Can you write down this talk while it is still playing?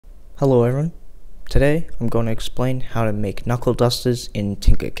Hello everyone, today I'm going to explain how to make knuckle dusters in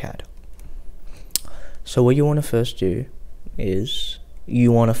Tinkercad. So what you want to first do is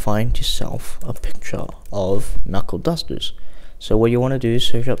you want to find yourself a picture of knuckle dusters. So what you want to do is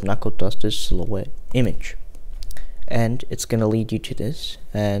search up knuckle dusters silhouette image, and it's going to lead you to this,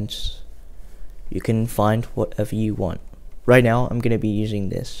 and you can find whatever you want. Right now I'm going to be using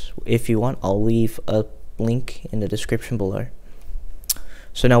this. If you want, I'll leave a link in the description below.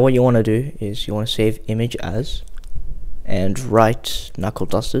 So now what you want to do is you want to save image as and write knuckle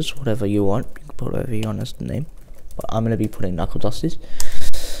dusters, whatever you want. You can put whatever you want as the name, but I'm going to be putting knuckle dusters.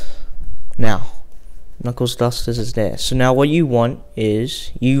 Now knuckles dusters is there. So now what you want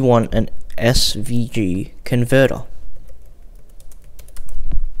is you want an SVG converter.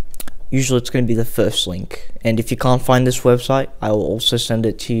 Usually it's going to be the first link, and if you can't find this website, I will also send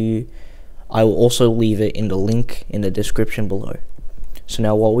it to you. I will also leave it in the link in the description below. So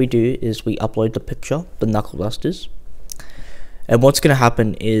now what we do is we upload the picture, the knuckle dusters, and what's going to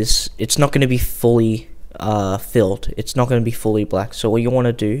happen is it's not going to be fully filled. It's not going to be fully black. So what you want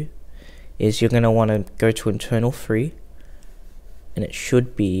to do is you're going to want to go to internal free, and it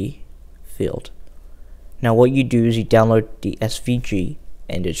should be filled. Now what you do is you download the SVG,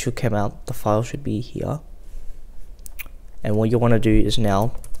 and it should come out. The file should be here, and what you want to do is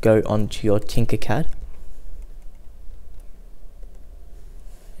now go onto your Tinkercad.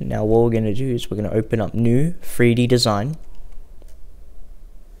 Now what we're going to do is we're going to open up new 3D design,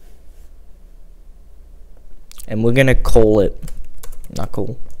 and we're going to call it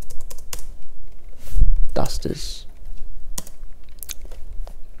knuckle dusters.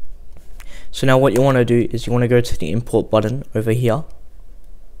 So now what you want to do is you want to go to the import button over here,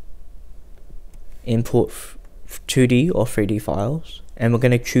 import 2D or 3D files, and we're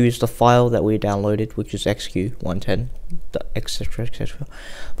going to choose the file that we downloaded, which is XQ110, etc, etc,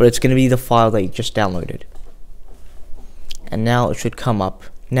 but it's going to be the file that you just downloaded. And now it should come up.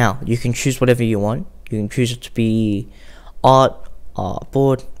 Now you can choose whatever you want. You can choose it to be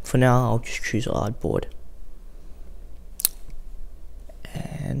artboard. For now I'll just choose artboard,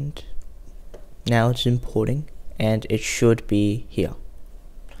 and now it's importing, and it should be here.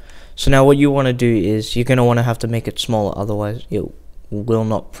 So now what you want to do is you're going to want to have to make it smaller, otherwise it will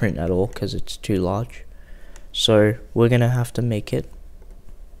not print at all because it's too large. So we're going to have to make it.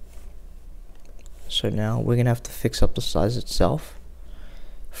 So now we're going to have to fix up the size itself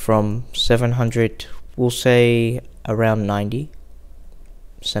from 700, we'll say around 90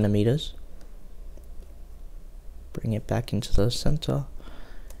 centimeters. Bring it back into the center.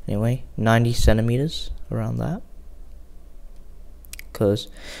 Anyway, 90 centimeters, around that. Because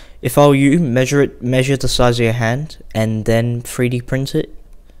if I were you, measure the size of your hand and then 3D print it.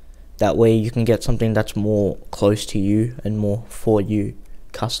 That way you can get something that's more close to you and more for you,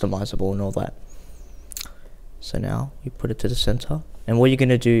 customizable and all that. So now you put it to the center, and what you're going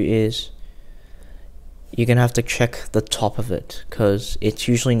to do is you're going to have to check the top of it, because it's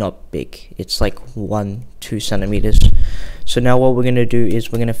usually not big. It's like 1-2 centimeters. So now what we're going to do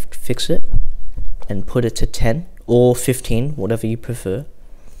is we're going to fix it and put it to 10 or 15, whatever you prefer.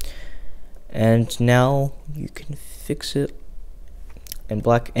 And now you can fix it in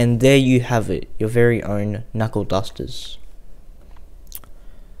black, and there you have it, your very own knuckle dusters.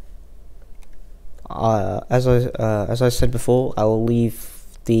 As I said before, I will leave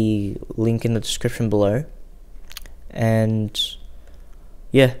the link in the description below. And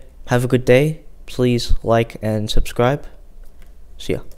yeah, have a good day. Please like and subscribe. See ya.